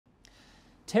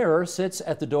Terror sits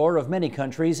at the door of many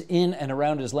countries in and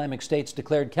around Islamic State's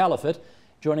declared caliphate.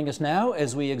 Joining us now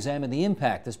as we examine the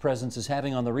impact this presence is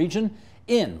having on the region,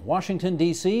 in Washington,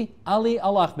 D.C., Ali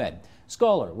Al-Ahmed,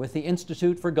 scholar with the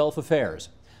Institute for Gulf Affairs.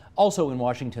 Also in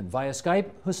Washington via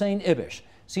Skype, Hussein Ibish,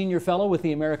 senior fellow with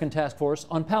the American Task Force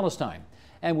on Palestine.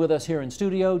 And with us here in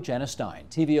studio, Janice Stein,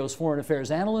 TVO's foreign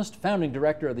affairs analyst, founding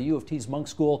director of the U of T's Munk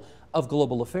School of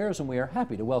Global Affairs. And we are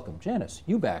happy to welcome Janice,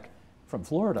 you back from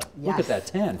Florida. Yes, look at that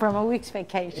tan. From a week's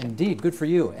vacation. Indeed, good for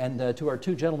you. And to our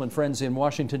two gentlemen friends in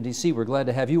Washington, D.C., we're glad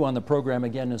to have you on the program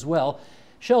again as well.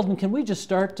 Sheldon, can we just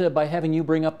start by having you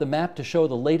bring up the map to show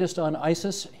the latest on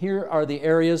ISIS? Here are the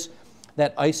areas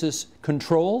that ISIS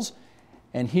controls,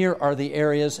 and here are the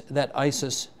areas that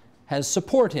ISIS has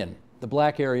support in. The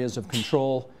black areas of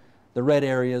control, the red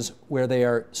areas where they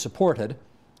are supported.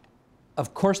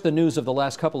 Of course, the news of the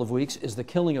last couple of weeks is the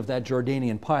killing of that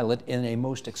Jordanian pilot in a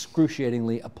most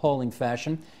excruciatingly appalling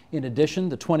fashion. In addition,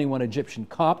 the 21 Egyptian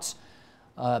Copts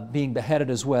being beheaded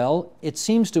as well. It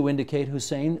seems to indicate,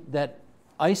 Hussein, that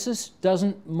ISIS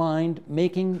doesn't mind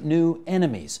making new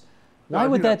enemies. Why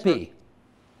would that be?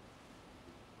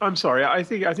 I'm sorry. I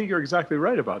think you're exactly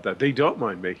right about that. They don't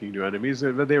mind making new enemies,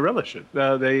 but they relish it.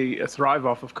 They thrive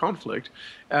off of conflict,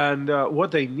 and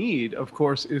what they need, of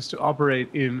course, is to operate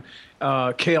in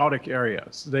chaotic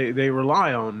areas. They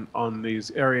rely on these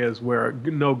areas where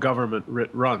no government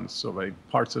runs. So like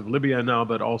parts of Libya now,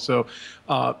 but also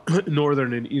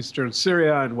northern and eastern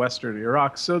Syria and western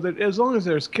Iraq. So that as long as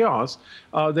there's chaos,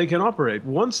 they can operate.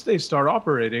 Once they start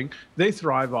operating, they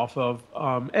thrive off of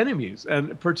enemies,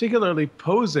 and particularly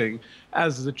posing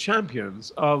as the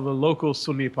champions of the local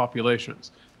Sunni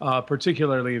populations,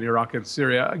 particularly in Iraq and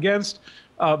Syria, against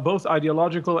both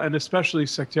ideological and especially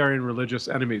sectarian religious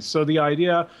enemies. So the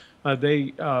idea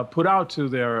they put out to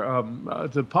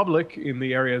the public in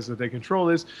the areas that they control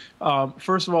is,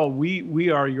 first of all, we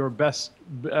are your best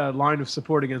line of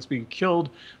support against being killed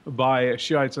by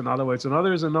Shiites and Alawites and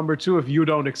others. And number two, if you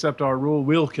don't accept our rule,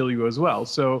 we'll kill you as well.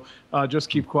 So just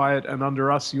keep quiet, and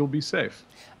under us, you'll be safe.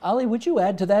 Ali, would you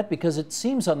add to that? Because it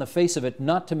seems on the face of it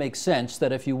not to make sense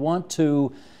that if you want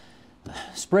to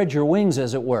spread your wings,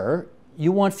 as it were,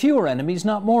 you want fewer enemies,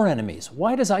 not more enemies.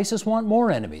 Why does ISIS want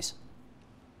more enemies?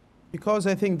 Because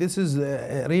I think this is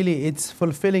really, it's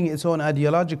fulfilling its own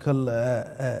ideological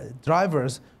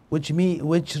drivers, which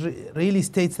really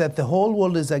states that the whole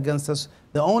world is against us.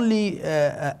 The only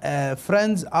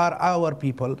friends are our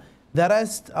people. The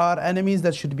rest are enemies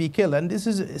that should be killed. And this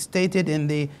is stated in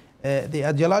the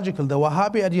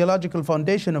Wahhabi ideological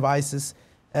foundation of ISIS,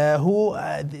 who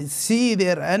see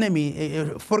their enemy,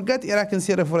 forget Iraq and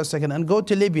Syria for a second, and go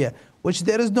to Libya, which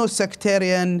there is no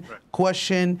sectarian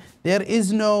question, there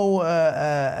is no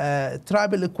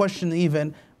tribal question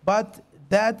even, but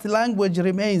that language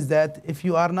remains that if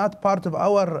you are not part of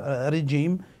our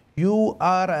regime, you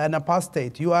are an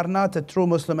apostate, you are not a true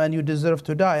Muslim, and you deserve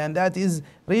to die. And that is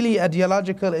really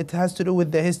ideological. It has to do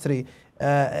with the history.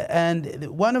 And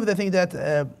one of the things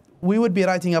that we would be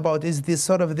writing about is this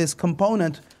sort of this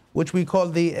component which we call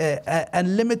the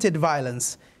unlimited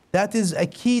violence. That is a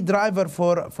key driver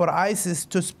for ISIS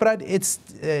to spread its,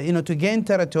 to gain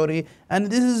territory.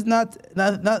 And this is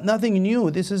nothing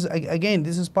new. This is, again,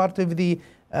 this is part of the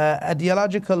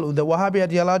ideological, the Wahhabi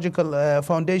ideological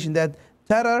foundation, that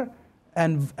terror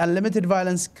and unlimited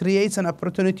violence creates an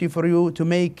opportunity for you to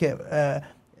make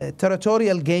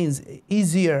territorial gains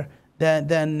easier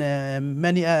than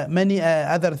many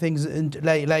other things,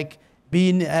 like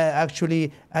being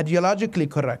actually ideologically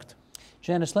correct.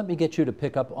 Janice, let me get you to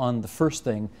pick up on the first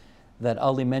thing that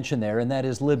Ali mentioned there, and that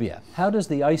is Libya. How does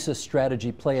the ISIS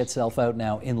strategy play itself out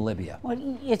now in Libya?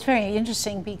 Well, it's very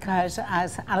interesting because,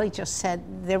 as Ali just said,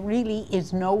 there really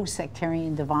is no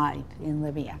sectarian divide in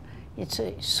Libya. It's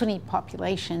a Sunni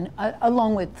population,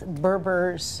 along with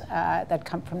Berbers that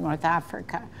come from North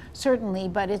Africa, certainly,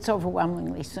 but it's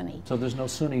overwhelmingly Sunni. So there's no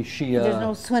Sunni-Shia... There's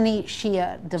no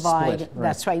Sunni-Shia divide, split, right.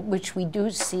 That's right, which we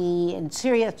do see in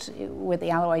Syria with the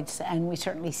Alawites, and we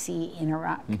certainly see in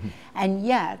Iraq. Mm-hmm. And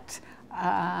yet,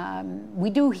 we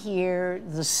do hear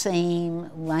the same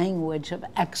language of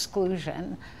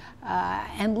exclusion.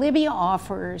 And Libya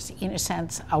offers, in a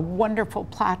sense, a wonderful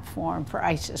platform for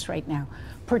ISIS right now,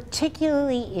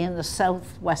 particularly in the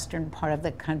southwestern part of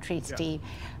the country, Steve.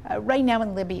 Right now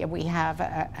in Libya, we have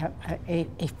a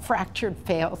fractured,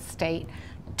 failed state,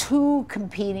 two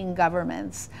competing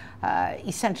governments,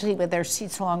 essentially with their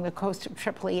seats along the coast of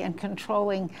Tripoli and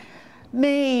controlling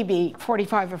maybe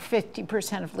 45 or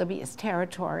 50% of Libya's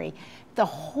territory. The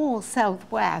whole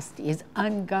southwest is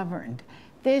ungoverned.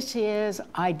 This is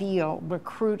ideal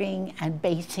recruiting and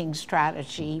baiting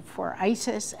strategy for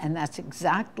ISIS, and that's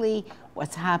exactly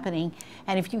what's happening.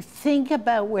 And if you think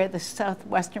about where the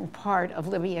southwestern part of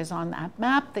Libya is on that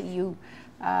map that you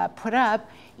put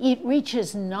up, it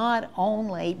reaches not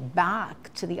only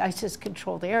back to the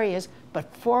ISIS-controlled areas,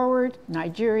 but forward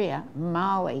Nigeria,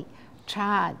 Mali,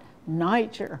 Chad,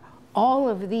 Niger. All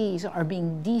of these are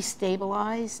being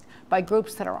destabilized by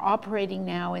groups that are operating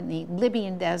now in the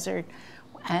Libyan desert,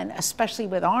 and especially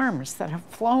with arms that have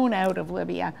flown out of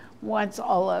Libya once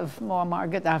all of Muammar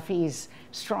Gaddafi's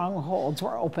strongholds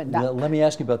were opened up. Well, let me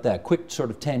ask you about that. Quick sort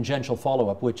of tangential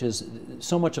follow-up, which is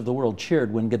so much of the world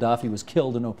cheered when Gaddafi was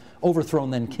killed and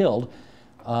overthrown, then killed.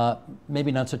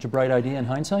 Maybe not such a bright idea in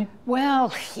hindsight?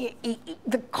 Well,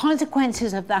 the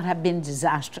consequences of that have been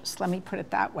disastrous, let me put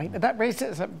it that way. But that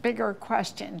raises a bigger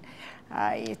question.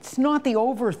 It's not the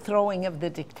overthrowing of the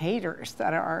dictators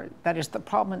that is the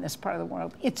problem in this part of the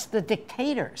world. It's the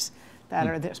dictators that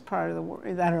are this part of the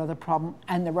world that are the problem,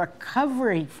 and the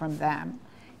recovery from them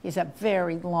is a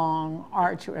very long,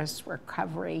 arduous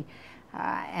recovery.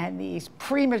 And these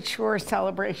premature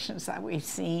celebrations that we've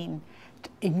seen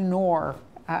ignore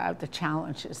the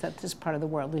challenges that this part of the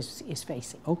world is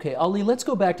facing. Okay, Ali, let's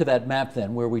go back to that map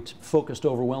then, where we focused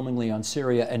overwhelmingly on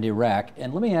Syria and Iraq.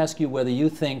 And let me ask you whether you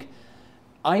think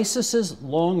ISIS's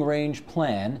long-range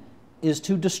plan is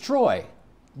to destroy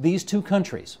these two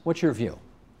countries. What's your view?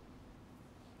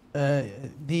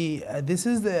 This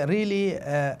is really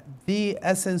the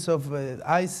essence of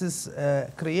ISIS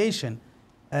creation.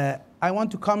 I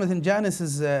want to comment on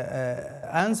Janice's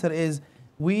answer is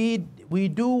we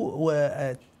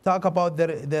do talk about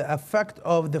the effect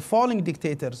of the falling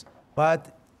dictators,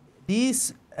 but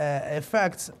these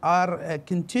effects are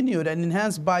continued and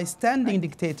enhanced by standing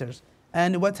dictators.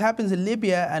 And what happens in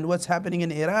Libya and what's happening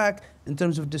in Iraq in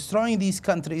terms of destroying these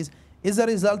countries is a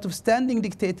result of standing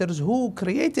dictators who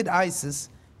created ISIS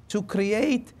to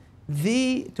protect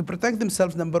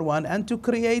themselves, number one, and to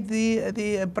create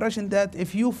the impression that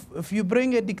if you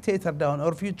bring a dictator down,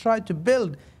 or if you try to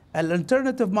build an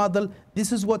alternative model,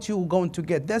 this is what you're going to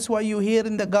get. That's why you hear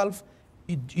in the Gulf,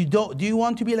 do you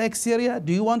want to be like Syria?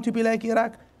 Do you want to be like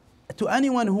Iraq? To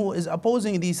anyone who is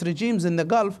opposing these regimes in the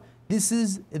Gulf, this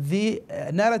is the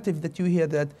narrative that you hear,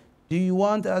 that do you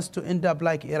want us to end up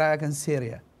like Iraq and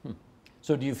Syria?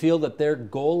 So do you feel that their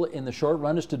goal in the short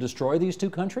run is to destroy these two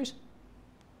countries?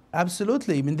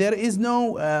 Absolutely. I mean, there is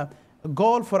no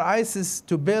goal for ISIS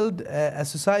to build a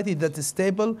society that is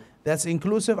stable, that's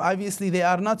inclusive. Obviously, they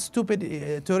are not stupid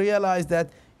to realize that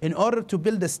in order to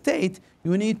build a state,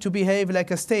 you need to behave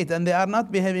like a state, and they are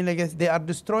not behaving like they are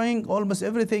destroying almost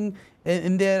everything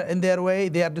in their way.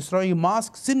 They are destroying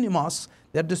mosques, Sunni mosques.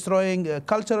 They're destroying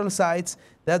cultural sites.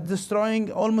 They're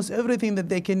destroying almost everything that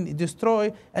they can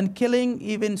destroy, and killing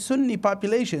even Sunni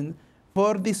population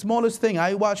for the smallest thing.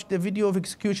 I watched the video of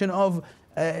execution of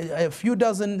a few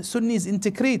dozen Sunnis in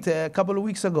Tikrit a couple of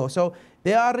weeks ago. So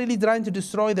they are really trying to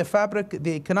destroy the fabric,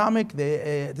 the economic,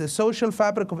 the social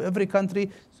fabric of every country,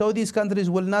 so these countries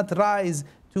will not rise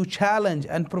to challenge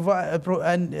and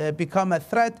become a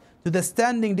threat to the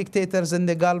standing dictators in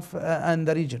the Gulf and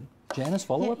the region. Janice,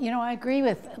 follow up? You know, I agree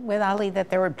with Ali that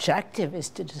their objective is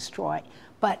to destroy,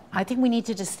 but I think we need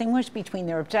to distinguish between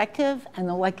their objective and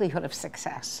the likelihood of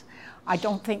success. I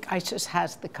don't think ISIS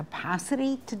has the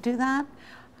capacity to do that.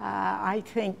 I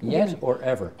think... Yet or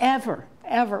ever? Ever.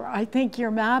 I think your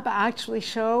map actually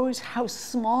shows how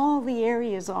small the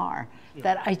areas are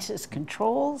that ISIS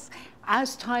controls.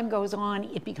 As time goes on,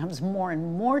 it becomes more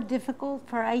and more difficult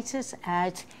for ISIS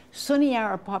as Sunni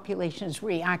Arab populations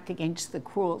react against the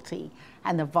cruelty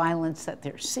and the violence that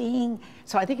they're seeing.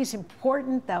 So I think it's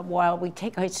important that while we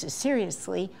take ISIS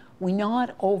seriously, we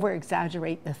not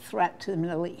over-exaggerate the threat to the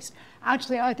Middle East.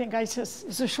 Actually, I think ISIS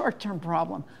is a short-term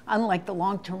problem, unlike the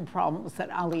long-term problems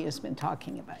that Ali has been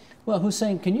talking about. Well,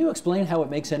 Hussein, can you explain how it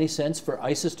makes any sense for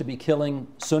ISIS to be killing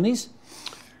Sunnis?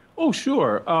 Oh,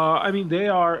 sure. I mean, they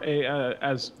are,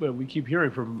 as we keep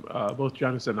hearing from both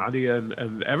Janice and Ali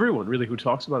and everyone really who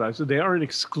talks about ISIS, they are an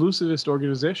exclusivist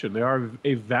organization. They are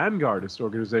a vanguardist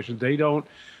organization. They don't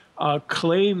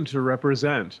claim to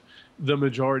represent the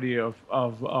majority of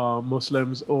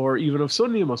Muslims or even of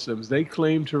Sunni Muslims. They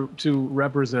claim to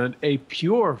represent a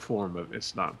pure form of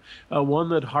Islam, one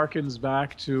that harkens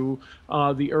back to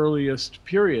the earliest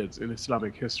periods in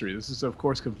Islamic history. This is, of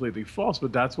course, completely false,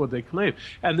 but that's what they claim.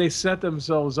 And they set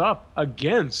themselves up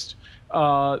against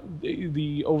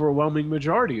the overwhelming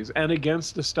majorities and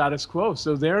against the status quo.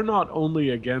 So they're not only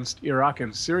against Iraq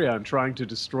and Syria and trying to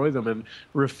destroy them and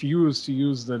refuse to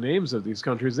use the names of these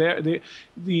countries.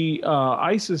 The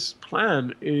ISIS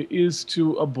plan is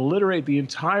to obliterate the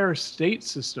entire state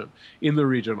system in the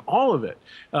region, all of it,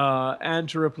 and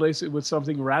to replace it with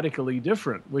something radically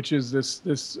different, which is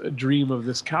this dream of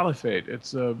this caliphate.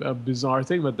 It's a bizarre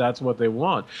thing, but that's what they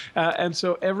want. And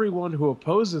so everyone who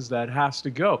opposes that has to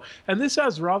go. And this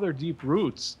has rather deep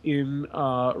roots in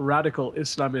radical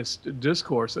Islamist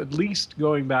discourse, at least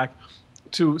going back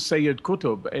to Sayyid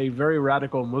Qutb, a very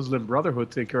radical Muslim Brotherhood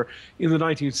thinker. In the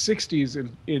 1960s, in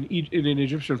an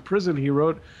Egyptian prison, he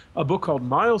wrote a book called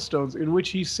Milestones, in which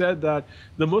he said that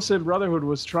the Muslim Brotherhood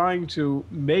was trying to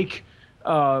make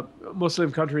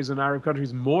Muslim countries and Arab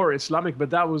countries more Islamic,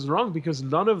 but that was wrong because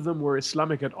none of them were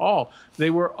Islamic at all. They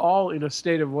were all in a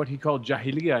state of what he called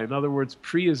jahiliyyah, in other words,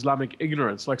 pre-Islamic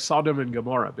ignorance, like Sodom and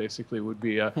Gomorrah basically would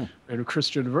be a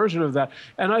Christian version of that.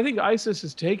 And I think ISIS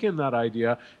has taken that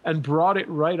idea and brought it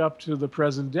right up to the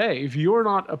present day. If you're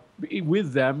not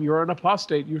with them, you're an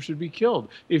apostate, you should be killed.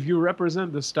 If you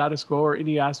represent the status quo or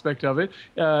any aspect of it,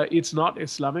 it's not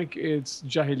Islamic, it's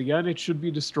jahiliyyah, and it should be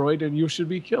destroyed and you should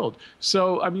be killed.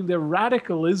 So, I mean, the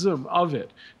radicalism of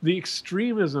it, the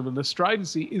extremism and the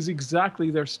stridency is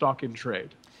exactly their stock in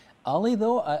trade. Ali,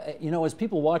 though, you know, as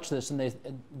people watch this and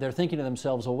they're thinking to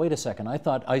themselves, well, wait a second, I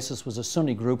thought ISIS was a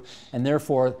Sunni group and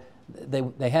therefore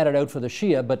they had it out for the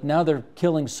Shia, but now they're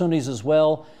killing Sunnis as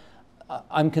well.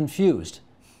 I'm confused.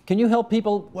 Can you help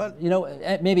people, well, you know,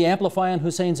 maybe amplify on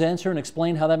Hussein's answer and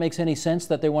explain how that makes any sense,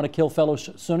 that they want to kill fellow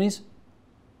Sunnis?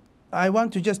 I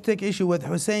want to just take issue with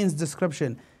Hussein's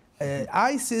description.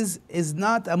 ISIS is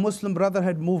not a Muslim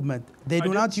Brotherhood movement. They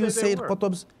do not use Sayyid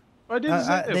Qutb's. I didn't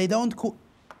say they don't.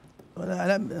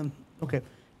 Okay.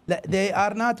 They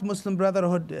are not Muslim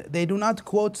Brotherhood. They do not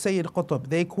quote Sayyid Qutb.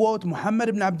 They quote Muhammad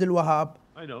ibn Abdul Wahhab.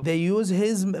 I know. They use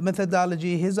his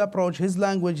methodology, his approach, his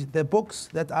language, the books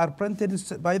that are printed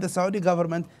by the Saudi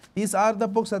government. These are the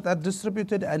books that are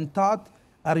distributed and taught,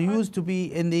 are used to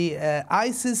be in the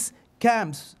ISIS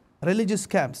camps, religious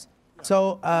camps.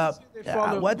 So they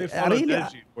follow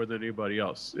Deji more than anybody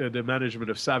else. The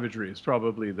management of savagery is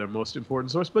probably their most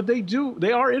important source, but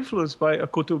they are influenced by a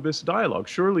Qutbist dialogue.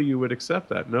 Surely you would accept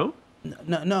that, no?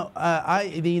 No.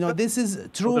 This is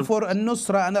true for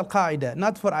Al-Nusra and Al-Qaeda,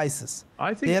 not for ISIS.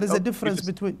 I think there is a difference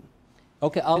between.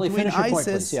 Okay, Ali, finish your point,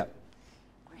 please. Yeah.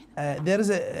 There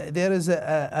is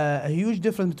a huge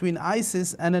difference between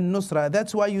ISIS and Al-Nusra.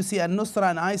 That's why you see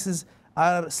Al-Nusra and ISIS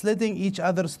are slitting each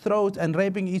other's throat and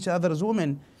raping each other's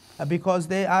women, because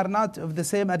they are not of the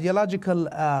same ideological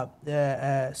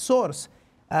source.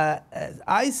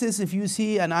 ISIS, if you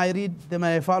see, and I read them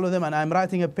and I follow them, and I'm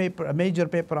writing a major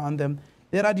paper on them,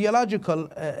 their ideological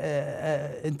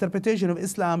interpretation of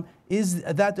Islam is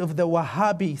that of the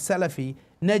Wahhabi, Salafi,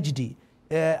 Najdi.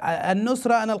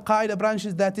 Al-Nusra and Al-Qaeda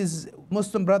branches, that is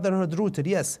Muslim Brotherhood rooted,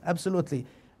 yes, absolutely.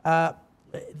 I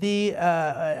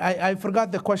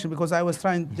forgot the question because I was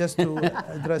trying just to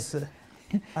address.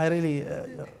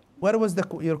 Where was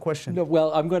your question? No,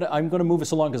 well, I'm going to move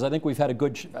us along because I think we've had a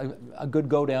good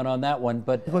go down on that one.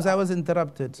 But because I was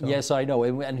interrupted. So. Yes, I know.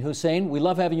 And Hussein, we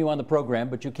love having you on the program,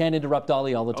 but you can't interrupt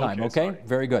Ali all the time. Okay?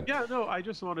 Very good. Yeah, no, I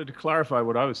just wanted to clarify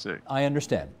what I was saying. I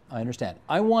understand.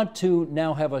 I want to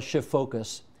now have us shift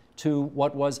focus to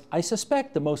what was, I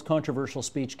suspect, the most controversial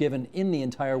speech given in the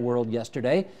entire world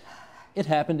yesterday. It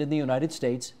happened in the United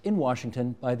States, in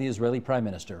Washington, by the Israeli Prime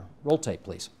Minister. Roll tape,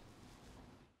 please.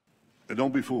 And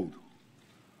don't be fooled.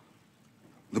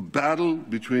 The battle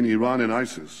between Iran and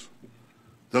ISIS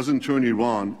doesn't turn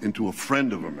Iran into a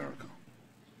friend of America.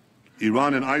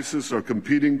 Iran and ISIS are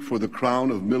competing for the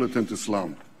crown of militant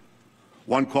Islam.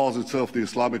 One calls itself the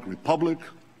Islamic Republic.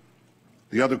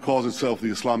 The other calls itself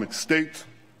the Islamic State.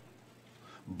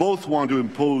 Both want to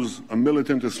impose a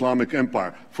militant Islamic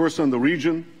empire, first on the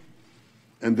region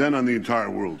and then on the entire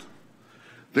world.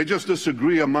 They just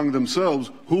disagree among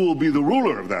themselves who will be the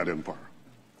ruler of that empire.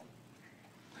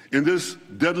 In this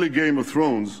deadly game of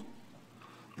thrones,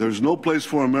 there's no place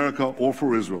for America or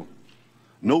for Israel.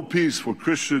 No peace for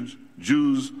Christians,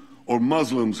 Jews, or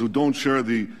Muslims who don't share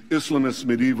the Islamist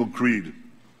medieval creed.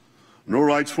 No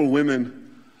rights for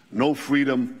women, no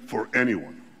freedom for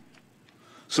anyone.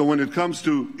 So when it comes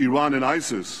to Iran and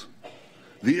ISIS,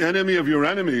 the enemy of your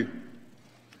enemy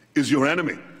is your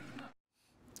enemy.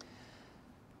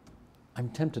 I'm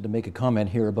tempted to make a comment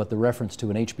here about the reference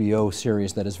to an HBO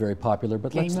series that is very popular,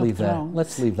 but let's leave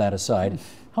that aside.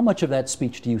 How much of that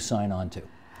speech do you sign on to?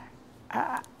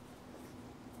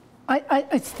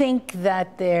 I think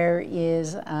that there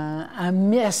is a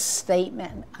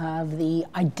misstatement of the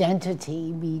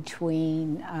identity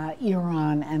between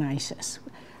Iran and ISIS.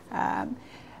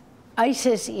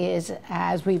 ISIS is,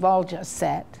 as we've all just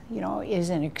said, is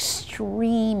an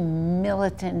extreme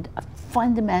militant,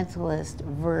 fundamentalist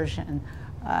version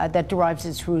that derives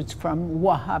its roots from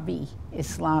Wahhabi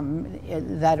Islam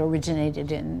that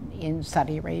originated in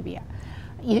Saudi Arabia.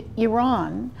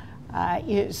 Iran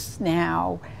is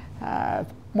now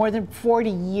more than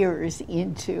 40 years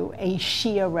into a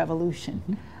Shia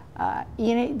revolution.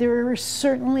 There are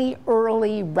certainly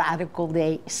early radical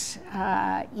days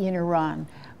in Iran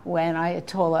when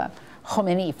Ayatollah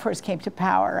Khomeini first came to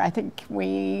power. I think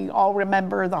we all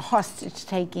remember the hostage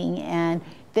taking, and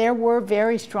there were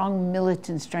very strong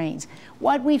militant strains.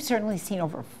 What we've certainly seen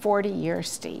over 40 years,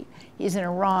 Steve, is an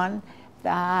Iran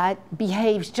that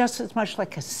behaves just as much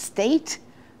like a state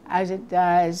as it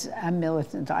does a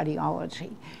militant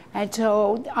ideology. And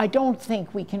so I don't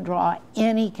think we can draw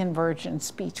any convergence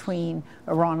between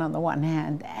Iran on the one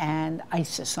hand and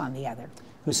ISIS on the other.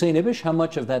 Hussein Ibish, how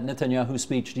much of that Netanyahu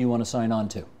speech do you want to sign on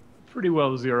to? Pretty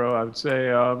well zero, I would say.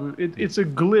 It's a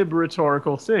glib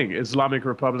rhetorical thing. Islamic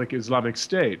Republic, Islamic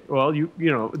State. Well,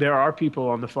 there are people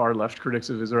on the far left, critics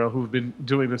of Israel, who've been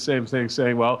doing the same thing,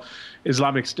 saying, well,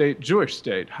 Islamic State, Jewish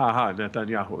state, haha,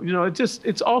 Netanyahu.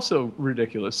 It's also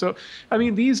ridiculous. So, I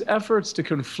mean, these efforts to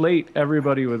conflate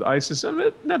everybody with ISIS,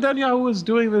 and Netanyahu was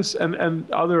doing this, and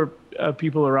other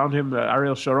people around him,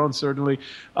 Ariel Sharon certainly,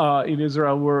 in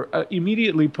Israel, were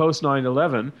immediately post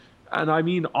 9/11. And I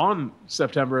mean, on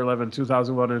September 11,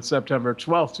 2001 and September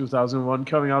 12, 2001,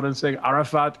 coming out and saying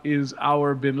Arafat is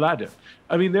our bin Laden.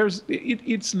 I mean,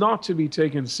 it's not to be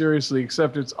taken seriously,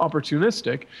 except it's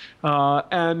opportunistic. I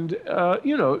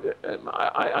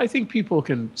think people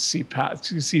can see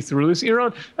through this.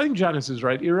 Iran, I think Janice is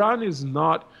right. Iran is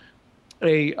not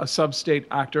a sub-state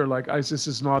actor like ISIS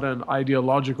is not an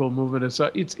ideological movement.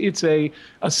 It's a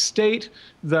state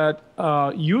that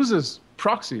uses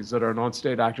proxies that are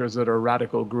non-state actors that are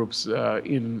radical groups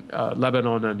in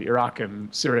Lebanon and Iraq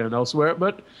and Syria and elsewhere.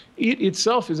 But it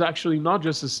itself is actually not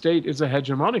just a state, it's a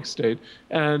hegemonic state,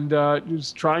 and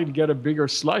is trying to get a bigger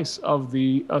slice of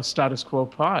the status quo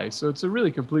pie. So it's a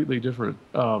really completely different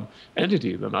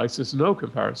entity than ISIS, no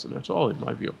comparison at all in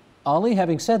my view. Ali,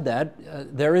 having said that,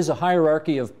 there is a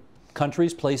hierarchy of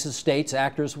countries, places, states,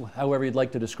 actors, however you'd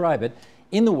like to describe it,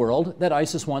 in the world that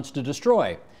ISIS wants to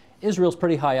destroy. Israel's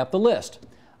pretty high up the list.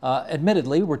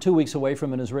 Admittedly, we're 2 weeks away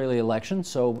from an Israeli election,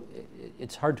 so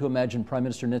it's hard to imagine Prime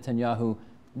Minister Netanyahu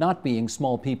not being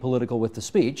small p political with the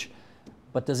speech.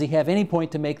 But does he have any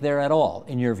point to make there at all,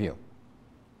 in your view?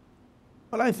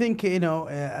 Well, I think,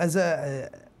 as a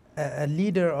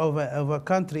leader of a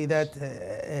country that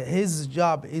his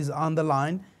job is on the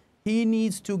line, he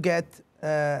needs to get,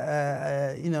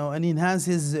 and enhance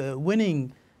his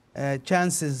winning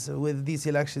chances with these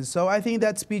elections. So I think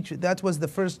that speech, that was the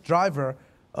first driver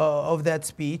of that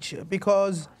speech,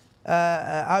 because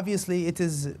obviously it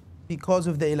is because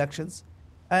of the elections,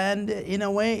 and in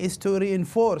a way is to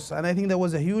reinforce. And I think there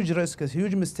was a huge risk, a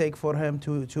huge mistake for him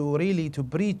to really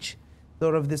breach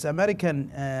sort of this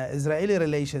American-Israeli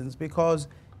relations, because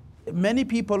many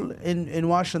people in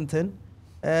Washington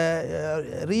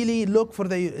really look for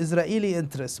the Israeli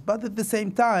interests, but at the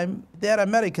same time, they're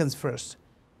Americans first.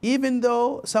 Even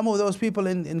though some of those people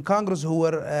in Congress who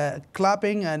were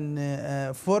clapping and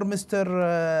for Mr.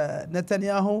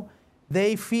 Netanyahu,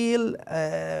 they feel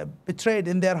betrayed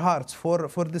in their hearts for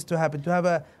this to happen, to have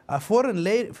a foreign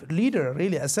leader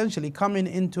really essentially coming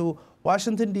into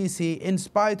Washington, D.C. in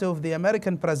spite of the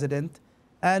American president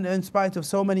and in spite of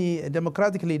so many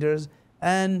democratic leaders,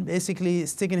 and basically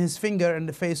sticking his finger in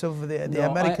the face of the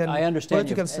American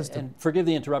political system. And forgive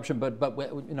the interruption, but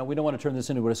we don't want to turn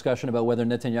this into a discussion about whether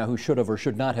Netanyahu should have or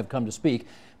should not have come to speak.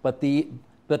 But the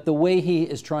way he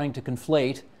is trying to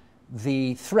conflate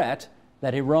the threat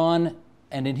that Iran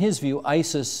and, in his view,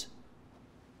 ISIS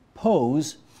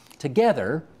pose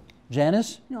together.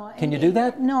 Janice, can you do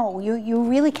that? No, you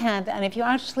really can't. And if you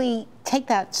actually take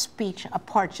that speech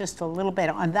apart just a little bit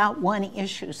on that one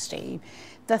issue, Steve,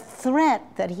 the threat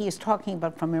that he is talking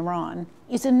about from Iran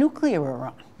is a nuclear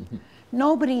Iran. Mm-hmm.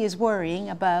 Nobody is worrying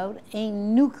about a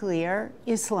nuclear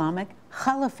Islamic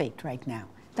caliphate right now.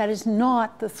 That is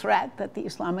not the threat that the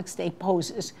Islamic State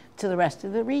poses to the rest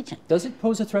of the region. Does it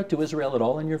pose a threat to Israel at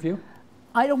all, in your view?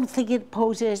 I don't think it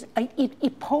poses,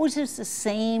 it poses the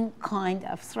same kind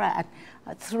of threat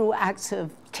through acts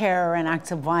of terror and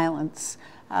acts of violence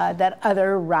that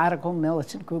other radical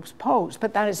militant groups pose.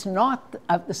 But that is not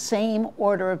of the same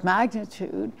order of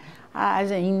magnitude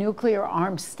as a nuclear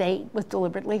armed state with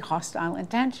deliberately hostile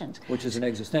intentions. Which is an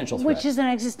existential threat. Which is an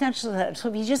existential threat. So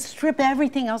if you just strip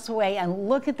everything else away and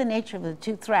look at the nature of the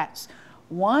two threats,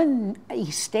 one, a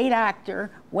state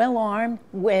actor, well-armed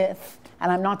with,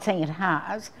 and I'm not saying it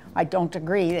has, I don't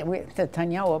agree with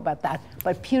Netanyahu about that,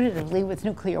 but putatively with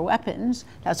nuclear weapons,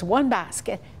 that's one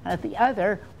basket, and at the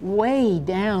other, way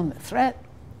down the threat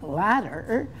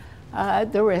ladder,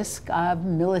 the risk of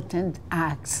militant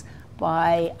acts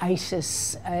by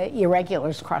ISIS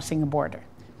irregulars crossing a border.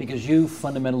 Because you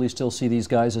fundamentally still see these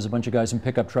guys as a bunch of guys in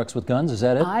pickup trucks with guns, is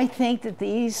that it? I think that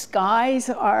these guys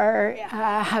are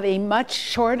have a much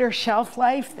shorter shelf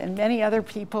life than many other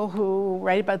people who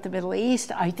write about the Middle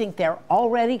East. I think they're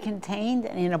already contained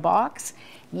and in a box.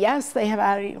 Yes, they have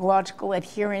ideological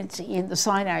adherence in the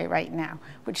Sinai right now,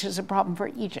 which is a problem for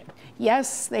Egypt.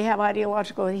 Yes, they have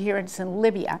ideological adherence in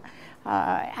Libya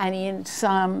and in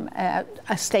some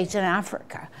states in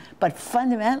Africa. But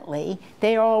fundamentally,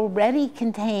 they are already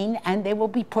contained and they will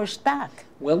be pushed back.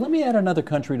 Well, let me add another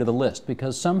country to the list,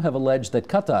 because some have alleged that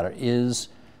Qatar is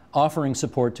offering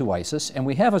support to ISIS, and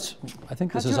we have a, I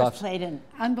think this is off. Qatar played an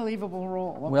unbelievable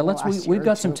role. Well, we've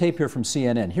got some tape here from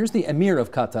CNN. Here's the Emir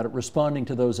of Qatar responding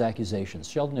to those accusations.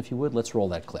 Sheldon, if you would, let's roll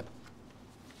that clip.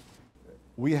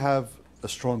 We have a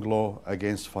strong law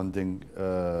against funding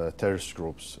terrorist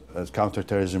groups,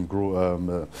 counterterrorism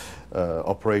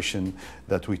operation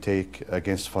that we take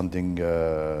against funding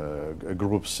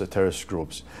groups, terrorist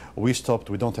groups. We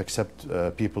don't accept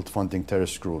people funding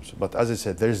terrorist groups. But as I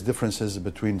said, there's differences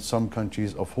between some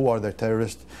countries of who are the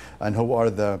terrorists and who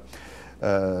are the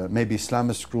maybe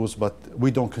Islamist groups, but we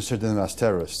don't consider them as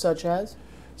terrorists. Such as?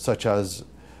 Such as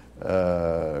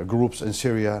groups in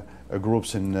Syria,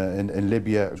 groups in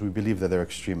Libya. We believe that they're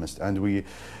extremists, and we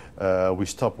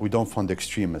don't fund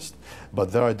extremists.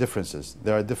 But there are differences.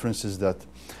 There are differences that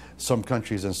some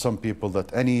countries and some people,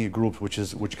 that any group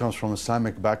which comes from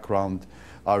Islamic background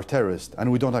are terrorists,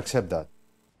 and we don't accept that.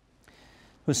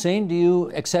 Hussein, do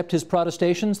you accept his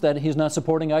protestations that he's not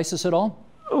supporting ISIS at all?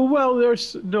 Well,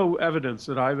 there's no evidence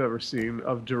that I've ever seen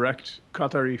of direct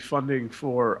Qatari funding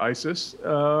for ISIS.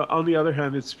 On the other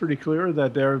hand, it's pretty clear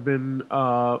that there have been,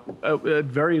 at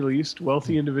very least,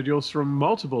 wealthy individuals from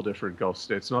multiple different Gulf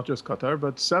states, not just Qatar,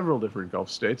 but several different Gulf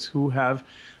states, who have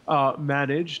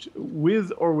managed,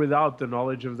 with or without the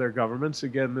knowledge of their governments,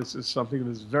 again, this is something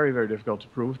that's very, very difficult to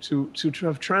prove, to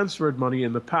have transferred money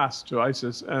in the past to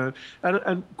ISIS,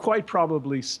 and quite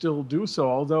probably still do so,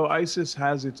 although ISIS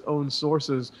has its own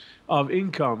sources of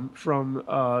income from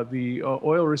the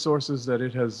oil resources that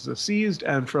it has seized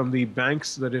and from the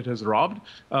banks that it has robbed,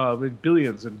 with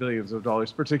billions and billions of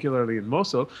dollars, particularly in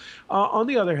Mosul. On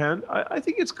the other hand, I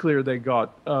think it's clear they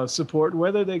got support.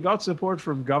 Whether they got support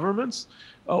from governments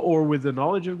or with the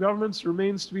knowledge of governments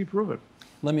remains to be proven.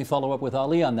 Let me follow up with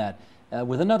Ali on that.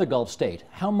 With another Gulf state,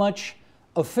 how much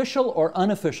official or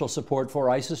unofficial support for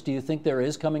ISIS do you think there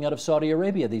is coming out of Saudi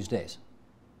Arabia these days?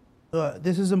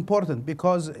 This is important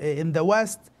because in the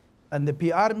West, and the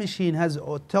PR machine has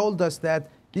told us that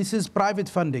this is private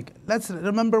funding. Let's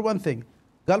remember one thing.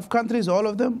 Gulf countries, all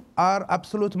of them, are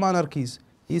absolute monarchies.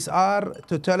 These are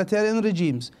totalitarian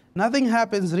regimes. Nothing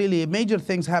happens really, major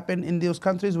things happen in those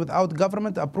countries without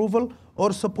government approval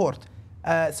or support.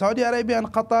 Saudi Arabia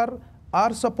and Qatar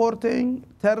are supporting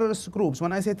terrorist groups.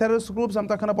 When I say terrorist groups, I'm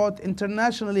talking about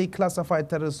internationally classified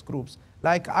terrorist groups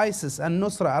like ISIS and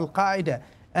Nusra, Al-Qaeda.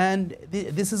 And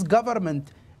this is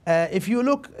government. If you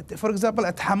look, for example,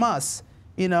 at Hamas,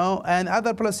 and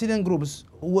other Palestinian groups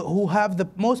who have the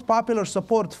most popular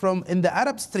support from in the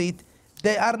Arab street,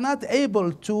 they are not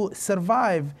able to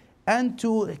survive and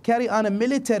to carry on a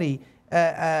military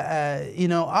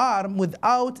arm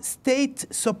without state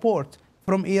support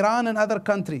from Iran and other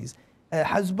countries.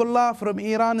 Hezbollah from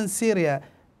Iran and Syria.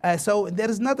 So there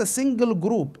is not a single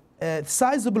group,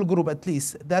 sizable group at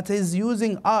least, that is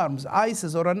using arms,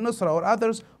 ISIS or Al-Nusra or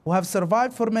others, who have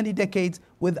survived for many decades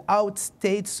without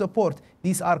state support.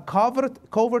 These are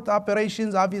covert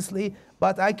operations, obviously,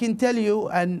 but I can tell you,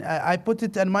 and I put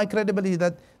it in my credibility,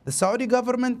 that the Saudi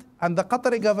government and the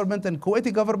Qatari government and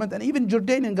Kuwaiti government and even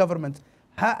Jordanian government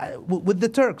with the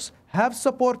Turks have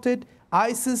supported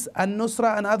ISIS and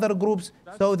Nusra and other groups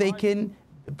so they can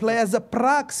play as a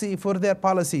proxy for their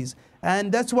policies.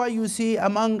 And that's why you see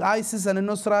among ISIS and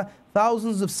Nusra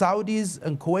thousands of Saudis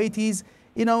and Kuwaitis,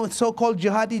 so-called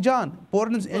jihadi John,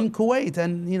 born in Kuwait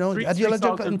and,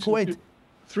 ideological in Kuwait.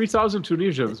 3,000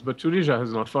 Tunisians, but Tunisia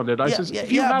has not funded ISIS.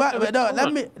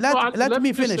 Let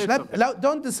me finish.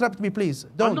 Don't disrupt me, please.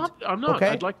 Don't. I'm not. Okay?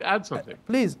 I'd like to add something.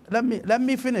 Please let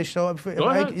me finish. So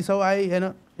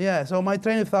my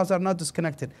train of thoughts are not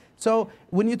disconnected. So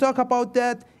when you talk about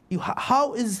that,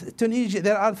 how is Tunisia?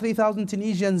 There are 3,000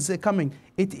 Tunisians coming.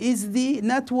 It is the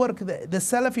network, the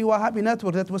Salafi Wahhabi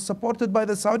network that was supported by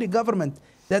the Saudi government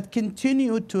that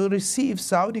continued to receive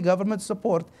Saudi government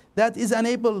support. That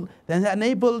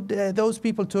enabled those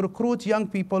people to recruit young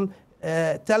people,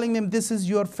 telling them this is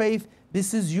your faith,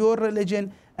 this is your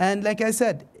religion. And like I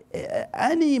said,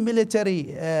 any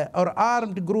military or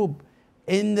armed group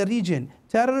in the region,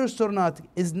 terrorist or not,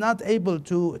 is not able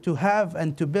to have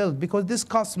and to build, because this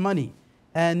costs money.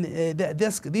 And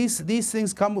these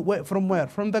things come from where?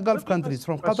 From the Gulf countries,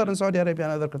 from Qatar and Saudi Arabia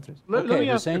and other countries. Okay,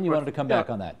 Hussein, you wanted to come back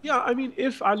on that. Yeah, I mean,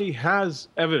 if Ali has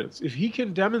evidence, if he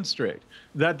can demonstrate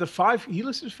that he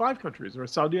listed 5 countries, or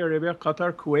Saudi Arabia,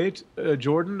 Qatar, Kuwait,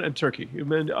 Jordan, and Turkey,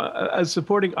 as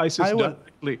supporting ISIS,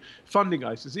 directly funding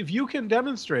ISIS. If you can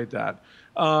demonstrate that,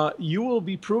 you will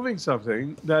be proving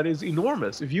something that is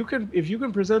enormous. If you can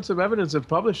present some evidence and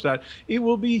publish that, it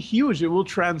will be huge. It will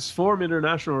transform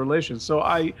international relations. So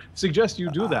I suggest you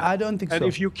do that. I don't think so. And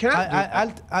if you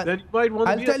can't, then you might want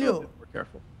to be a little bit more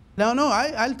careful. No,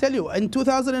 I'll tell you. In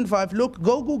 2005, look,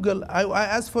 go Google. I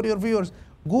ask for your viewers.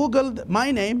 Google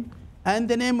my name and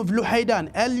the name of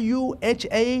Luhaydan,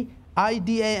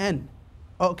 Luhaidan.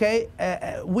 Okay,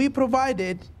 we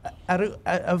provided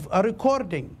a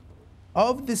recording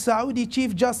of the Saudi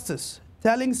Chief Justice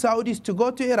telling Saudis to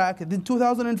go to Iraq in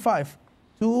 2005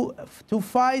 to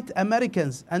fight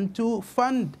Americans and to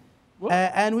fund.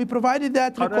 And we provided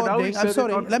that recording. I'm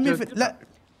sorry, let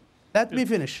me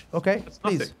finish, okay,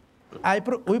 please.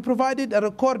 We provided a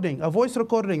recording, a voice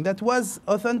recording that was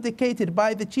authenticated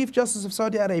by the Chief Justice of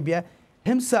Saudi Arabia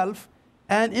himself,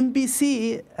 and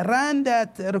NBC ran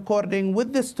that recording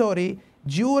with the story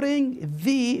during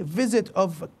the visit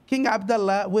of King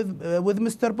Abdullah with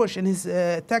Mr. Bush in his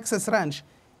Texas ranch.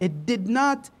 It did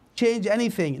not change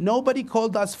anything. Nobody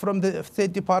called us from the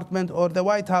State Department or the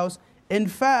White House. In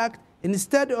fact,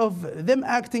 instead of them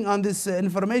acting on this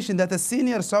information that a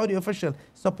senior Saudi official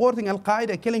supporting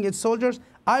Al-Qaeda killing its soldiers,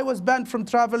 I was banned from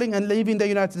traveling and leaving the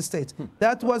United States.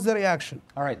 That was the reaction.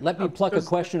 All right, let me pluck a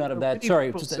question out of that. Sorry.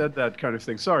 People said that kind of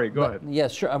thing. Sorry, go ahead.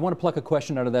 Yes, sure. I want to pluck a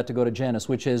question out of that to go to Janice,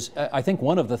 which is, I think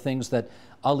one of the things that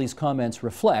Ali's comments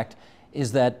reflect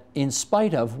is that in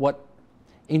spite of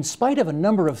a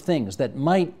number of things that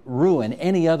might ruin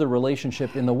any other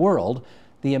relationship in the world,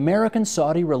 the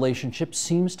American-Saudi relationship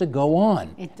seems to go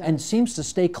on and seems to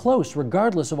stay close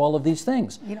regardless of all of these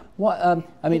things. I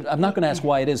mean, I'm not going to ask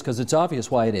why it is, because it's obvious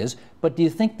why it is, but do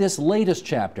you think this latest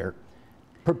chapter,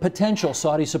 potential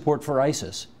Saudi support for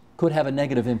ISIS, could have a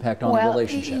negative impact on the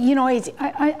relationship? You know,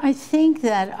 I think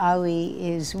that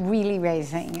Ali is really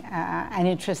raising an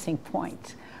interesting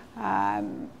point.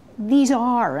 These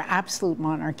are absolute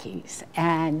monarchies,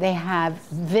 and they have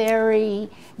very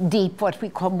deep, what we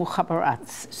call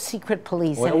mukhabarats, secret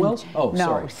police. Oil wells? Oh, no,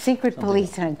 sorry. secret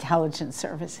police and intelligence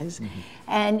services.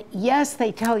 And yes,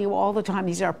 they tell you all the time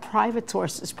these are private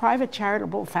sources, private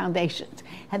charitable foundations,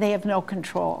 and they have no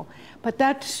control. But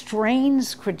that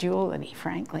strains credulity,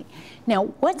 frankly. Now,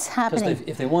 what's happening? Because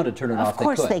if they wanted to turn it off, they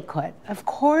could. Of course they could. Of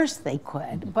course they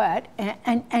could. But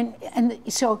and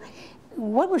so.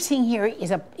 What we're seeing here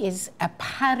is a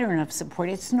pattern of support.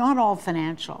 It's not all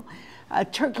financial.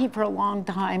 Turkey for a long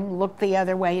time looked the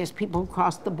other way as people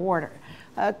crossed the border.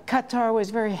 Qatar was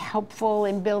very helpful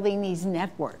in building these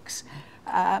networks.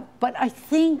 But I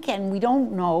think, and we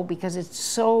don't know because it's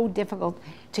so difficult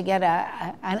to get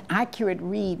an accurate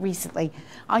read recently,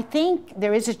 I think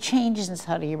there is a change in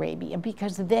Saudi Arabia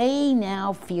because they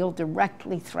now feel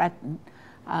directly threatened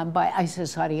by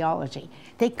ISIS ideology.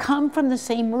 They come from the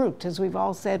same root, as we've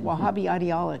all said, Wahhabi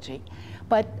ideology.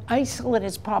 But ISIL and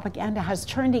its propaganda has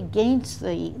turned against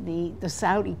the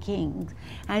Saudi king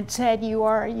and said,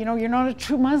 you're not a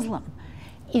true Muslim.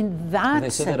 In that and they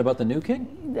said that about the new king?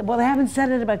 Well, they haven't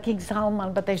said it about King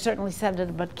Salman, but they certainly said it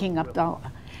about King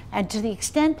Abdullah. And to the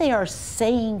extent they are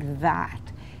saying that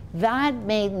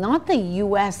made not the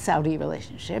U.S.-Saudi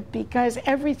relationship, because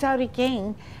every Saudi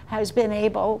king has been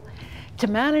able to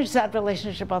manage that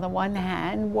relationship on the one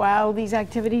hand while these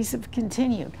activities have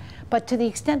continued. But to the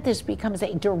extent this becomes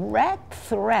a direct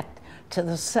threat to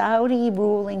the Saudi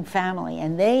ruling family,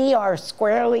 and they are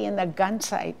squarely in the gun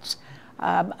sights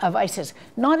of ISIS,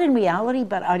 not in reality,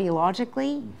 but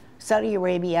ideologically, Saudi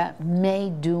Arabia may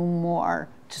do more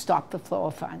to stop the flow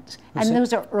of funds. And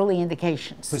those are early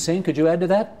indications. Hussein, could you add to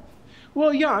that?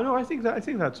 Well, yeah, no, I think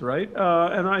that's right,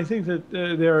 and I think that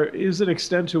there is an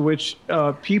extent to which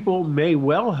people may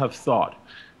well have thought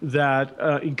that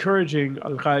encouraging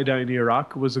Al-Qaeda in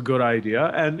Iraq was a good idea,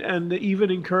 and even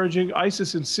encouraging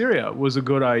ISIS in Syria was a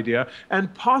good idea,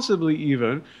 and possibly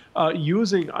even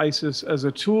using ISIS as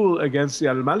a tool against the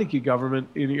al-Maliki government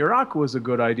in Iraq was a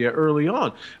good idea early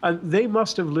on. And they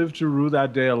must have lived to rue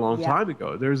that day a long time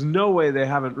ago. There's no way they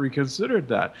haven't reconsidered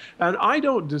that. And I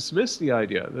don't dismiss the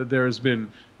idea that there's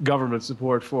been government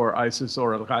support for ISIS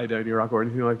or Al-Qaeda in Iraq or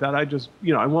anything like that. I just,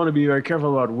 I want to be very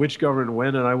careful about which government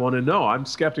when, and I want to know. I'm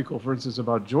skeptical, for instance,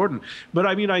 about Jordan. But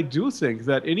I mean, I do think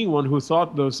that anyone who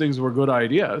thought those things were good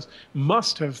ideas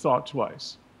must have thought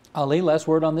twice. Ali, last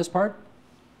word on this part?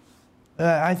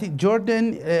 I think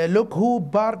Jordan, look who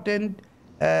pardoned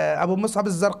Abu Mus'ab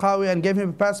al-Zarqawi and gave him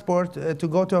a passport to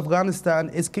go to Afghanistan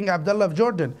is King Abdullah of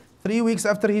Jordan, 3 weeks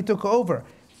after he took over.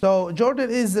 So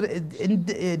Jordan is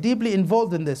deeply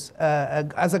involved in this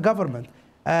as a government.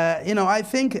 I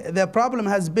think the problem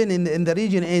has been in the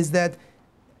region is that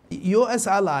U.S.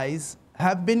 allies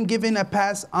have been given a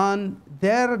pass on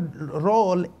their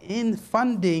role in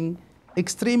funding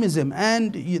extremism,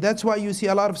 and that's why you see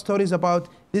a lot of stories about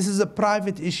this is a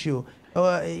private issue.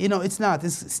 It's not.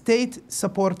 It's state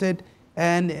supported,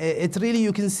 and it's really,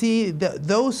 you can see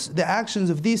the actions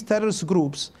of these terrorist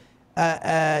groups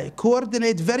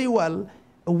coordinate very well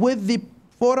with the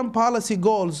foreign policy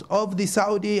goals of the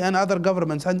Saudi and other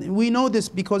governments. And we know this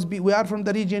because we are from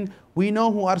the region. We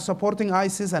know who are supporting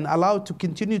ISIS and allowed to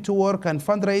continue to work and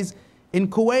fundraise. In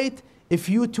Kuwait, if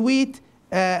you tweet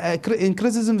in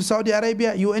criticism of Saudi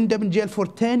Arabia, you end up in jail for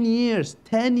 10 years,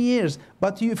 10 years.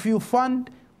 But if you fund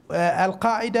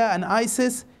Al-Qaeda and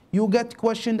ISIS, you get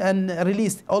questioned and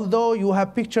released. Although you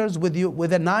have pictures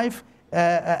with a knife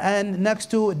and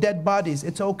next to dead bodies,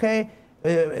 it's okay.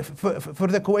 For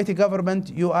the Kuwaiti government,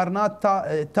 you are not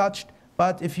touched.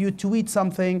 But if you tweet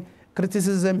something,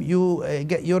 criticism,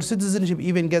 your citizenship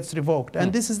even gets revoked.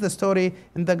 And this is the story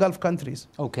in the Gulf countries.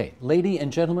 Okay, ladies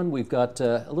and gentlemen, we've got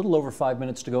a little over 5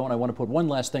 minutes to go, and I want to put one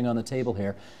last thing on the table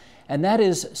here. And that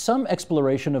is some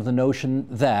exploration of the notion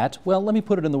that, well, let me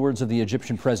put it in the words of the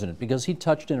Egyptian president, because he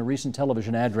touched in a recent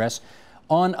television address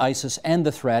on ISIS and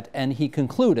the threat, and he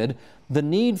concluded the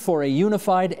need for a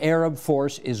unified Arab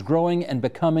force is growing and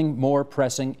becoming more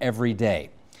pressing every day.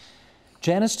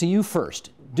 Janice, to you first.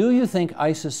 Do you think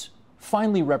ISIS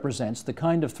finally represents the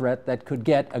kind of threat that could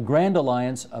get a grand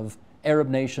alliance of Arab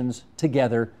nations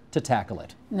together to tackle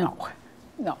it? No,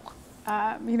 no.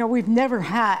 We've never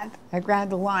had a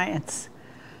grand alliance,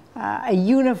 a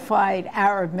unified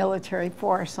Arab military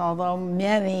force, although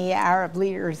many Arab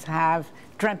leaders have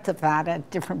dreamt of that at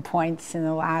different points in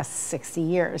the last 60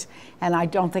 years. And I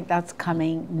don't think that's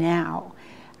coming now.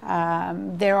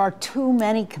 There are too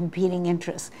many competing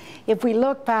interests. If we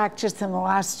look back just in the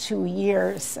last 2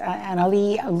 years, and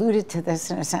Ali alluded to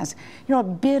this in a sense, a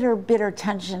bitter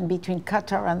tension between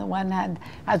Qatar on the one hand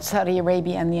and Saudi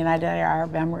Arabia and the United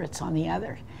Arab Emirates on the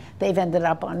other. They've ended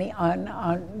up on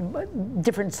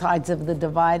different sides of the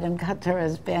divide, and Qatar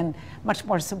has been much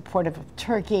more supportive of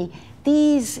Turkey.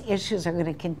 These issues are going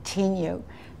to continue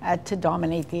to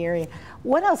dominate the area.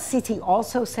 What else Siti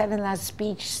also said in that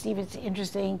speech, Steve, it's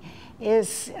interesting,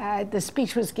 is the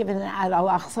speech was given at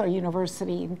Al-Aqsa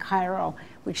University in Cairo,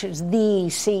 which is the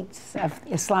seat of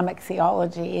Islamic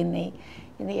theology in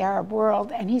the Arab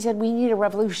world. And he said, we need a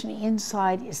revolution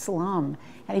inside Islam.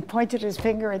 And he pointed his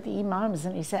finger at the imams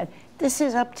and he said, this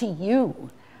is up to you.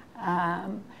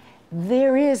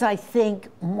 There is, I think,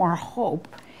 more hope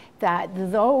that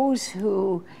those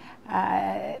who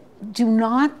do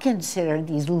not consider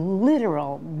these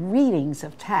literal readings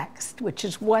of text, which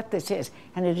is what this is,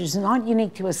 and it is not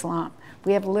unique to Islam.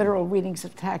 We have literal readings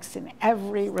of text in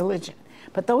every religion.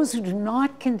 But those who do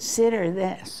not consider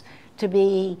this to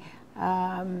be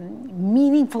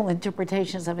meaningful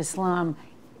interpretations of Islam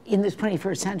in the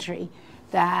 21st century,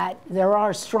 that there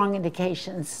are strong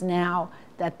indications now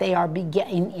that they are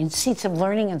in seats of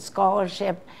learning and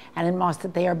scholarship and in mosques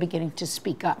that they are beginning to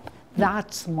speak up.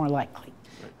 That's more likely.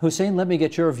 Hussein, let me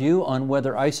get your view on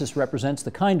whether ISIS represents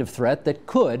the kind of threat that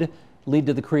could lead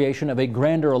to the creation of a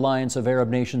grander alliance of Arab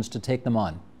nations to take them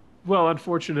on. Well,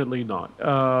 unfortunately not,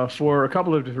 for a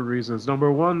couple of different reasons.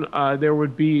 Number one, there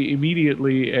would be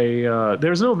immediately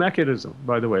there's no mechanism,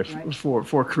 by the way,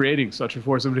 for creating such a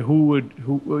force. I mean,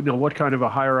 what kind of a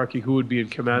hierarchy, who would be in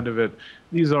command of it?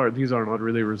 These are not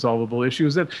really resolvable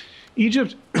issues. And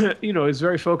Egypt, is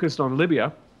very focused on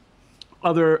Libya.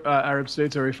 Other Arab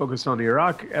states are very focused on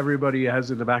Iraq. Everybody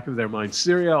has in the back of their mind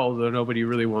Syria, although nobody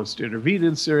really wants to intervene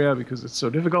in Syria because it's so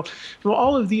difficult. Well,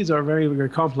 all of these are very, very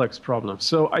complex problems.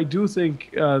 So I do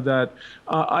think that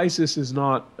ISIS is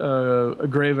not a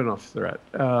grave enough threat,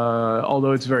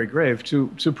 although it's very grave, to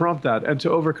prompt that and to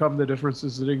overcome the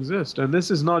differences that exist. And this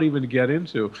is not even to get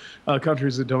into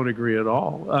countries that don't agree at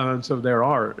all. And so there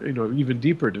are, even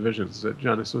deeper divisions that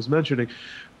Janice was mentioning.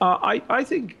 I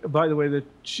think, by the way, that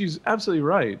she's absolutely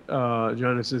right,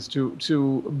 Janice, is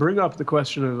to bring up the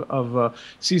question of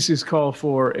Sisi's call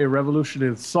for a revolution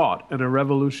in thought and a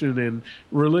revolution in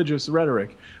religious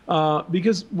rhetoric.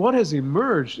 Because what has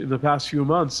emerged in the past few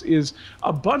months is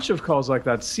a bunch of calls like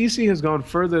that. Sisi has gone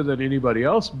further than anybody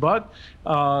else, but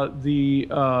the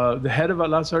head of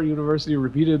Al-Azhar University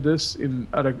repeated this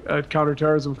at a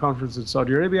counterterrorism conference in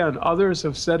Saudi Arabia, and others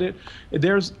have said it.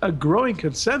 There's a growing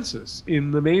consensus in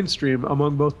the mainstream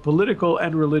among both political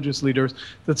and religious leaders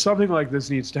that something like this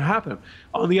needs to happen.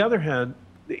 On the other hand,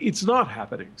 it's not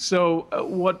happening. So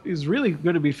what is really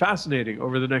going to be fascinating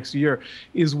over the next year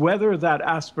is whether that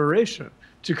aspiration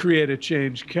to create a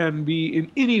change can be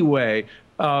in any way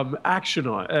action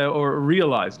on or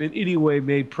realized, in any way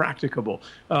made practicable,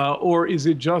 or is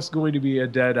it just going to be a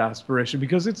dead aspiration?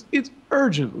 Because it's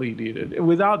urgently needed. And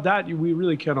without that, we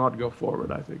really cannot go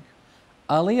forward, I think.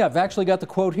 Ali, I've actually got the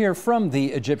quote here from the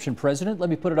Egyptian president. Let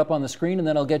me put it up on the screen, and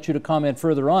then I'll get you to comment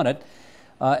further on it.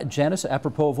 Janice,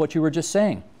 apropos of what you were just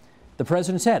saying, the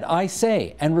president said, "I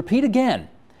say and repeat again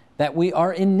that we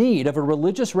are in need of a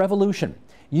religious revolution.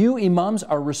 You imams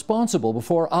are responsible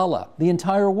before Allah. The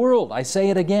entire world, I say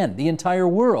it again, the entire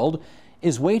world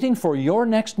is waiting for your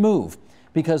next move,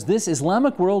 because this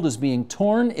Islamic world is being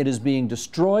torn, it is being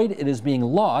destroyed, it is being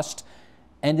lost,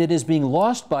 and it is being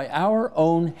lost by our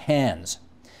own hands."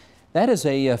 That is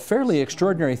a fairly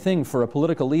extraordinary thing for a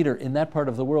political leader in that part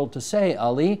of the world to say,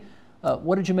 Ali.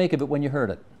 What did you make of it when you heard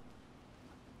it?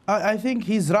 I think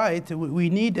he's right. We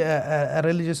need a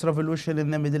religious revolution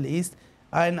in the Middle East.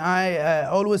 And I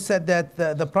always said that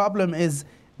the problem is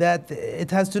that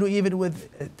it has to do even with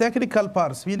technical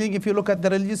parts, meaning if you look at the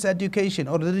religious education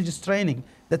or religious training,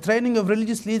 the training of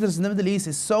religious leaders in the Middle East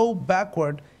is so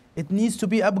backward, it needs to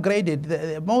be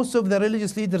upgraded. Most of the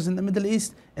religious leaders in the Middle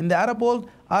East, in the Arab world,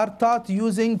 are taught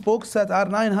using books that are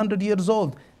 900 years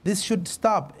old. This should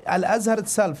stop. Al-Azhar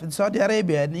itself, in Saudi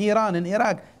Arabia, in Iran, in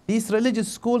Iraq, these religious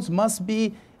schools must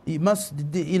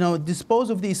dispose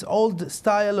of this old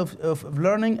style of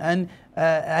learning and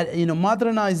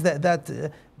modernize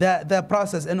that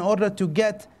process in order to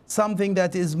get something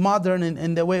that is modern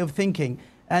in the way of thinking.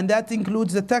 And that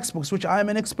includes the textbooks, which I'm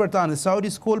an expert on. The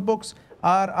Saudi school books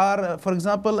are for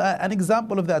example, an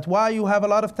example of that. Why you have a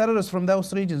lot of terrorists from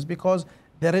those regions? Because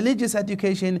the religious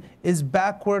education is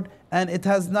backward and it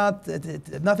has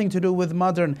nothing to do with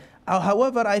modern.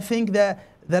 However, I think that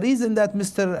the reason that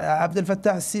Mr. Abdel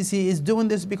Fattah al-Sisi is doing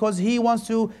this because he wants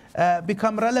to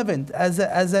become relevant as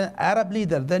an Arab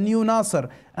leader, the new Nasser.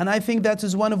 And I think that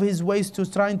is one of his ways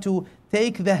to trying to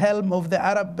take the helm of the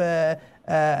Arab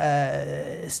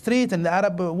street and the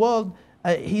Arab world.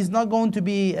 He's not going to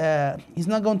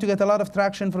get a lot of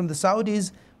traction from the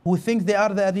Saudis who think they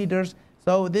are the leaders.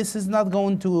 So this is not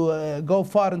going to go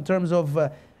far in terms of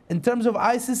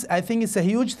ISIS. I think it's a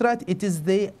huge threat. It is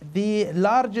the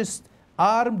largest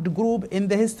armed group in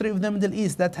the history of the Middle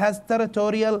East that has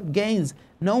territorial gains.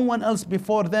 No one else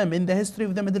before them in the history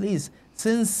of the Middle East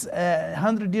since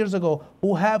 100 years ago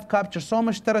who have captured so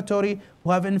much territory,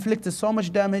 who have inflicted so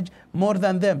much damage more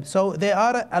than them. So they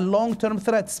are a long-term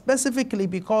threat, specifically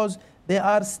because they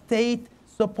are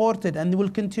state-supported and will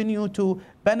continue to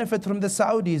benefit from the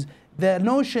Saudis. The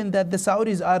notion that the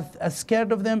Saudis are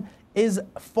scared of them is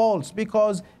false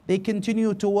because they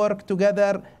continue to work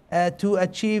together to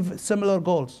achieve similar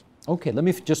goals. Okay, let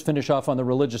me just finish off on the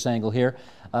religious angle here.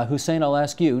 Hussein, I'll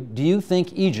ask you, do you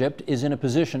think Egypt is in a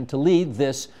position to lead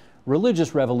this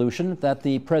religious revolution that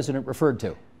the president referred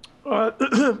to?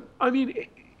 I mean,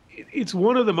 it's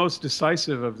one of the most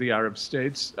decisive of the Arab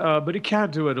states, but it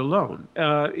can't do it alone.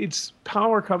 Its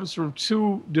power comes from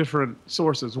two different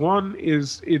sources. One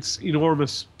is its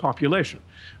enormous population.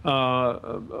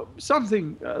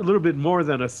 Something a little bit more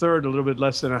than a third, a little bit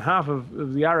less than a half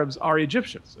of the Arabs are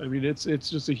Egyptians. I mean, it's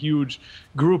just a huge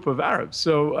group of Arabs.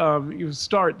 So you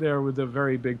start there with a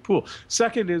very big pool.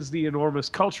 Second is the enormous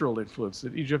cultural influence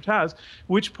that Egypt has,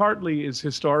 which partly is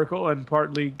historical and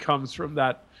partly comes from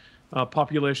that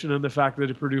population and the fact that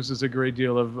it produces a great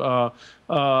deal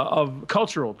of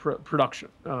cultural production,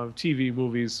 TV,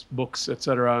 movies, books,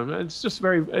 etc. It's just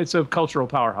it's a cultural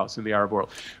powerhouse in the Arab world.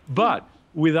 But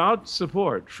without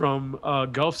support from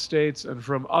Gulf states and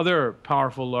from other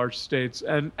powerful large states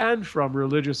and from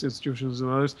religious institutions and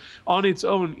others, on its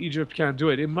own, Egypt can't do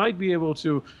it. It might be able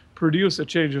to produce a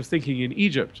change of thinking in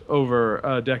Egypt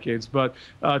over decades, but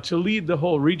to lead the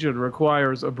whole region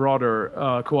requires a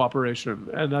broader cooperation.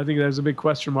 And I think there's a big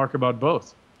question mark about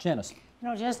both. Janice.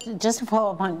 No, just to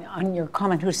follow up on your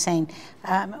comment, Hussein,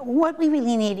 what we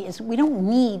really need is, we don't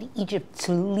need Egypt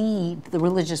to lead the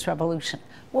religious revolution.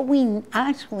 What we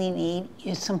actually need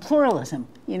is some pluralism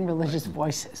in religious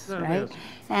voices, right? Yes.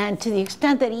 And to the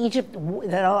extent that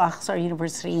that Al-Aqsa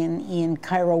University in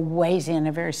Cairo weighs in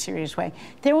a very serious way,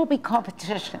 there will be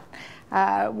competition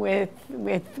with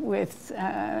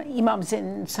imams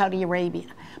in Saudi Arabia.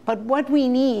 But what we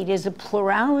need is a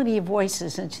plurality of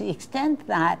voices, and to the extent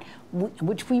that,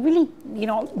 which we really,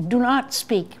 do not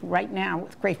speak right now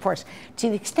with great force, to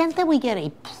the extent that we get a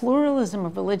pluralism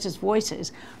of religious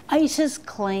voices, ISIS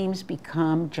claims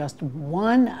become just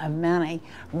one of many,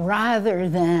 rather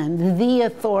than the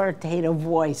authoritative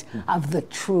voice of the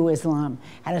true Islam.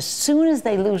 And as soon as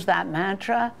they lose that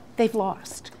mantra, they've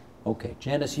lost. Okay,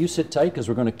 Janice, you sit tight, because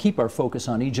we're going to keep our focus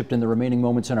on Egypt in the remaining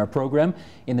moments in our program.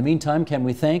 In the meantime, can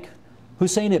we thank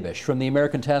Hussein Ibish from the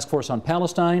American Task Force on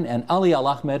Palestine and Ali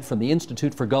Al-Ahmed from the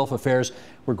Institute for Gulf Affairs.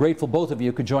 We're grateful both of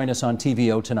you could join us on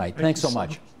TVO tonight. Thanks so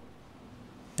much.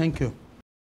 Thank you.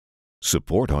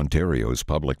 Support Ontario's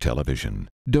public television.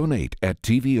 Donate at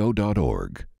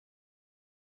tvo.org.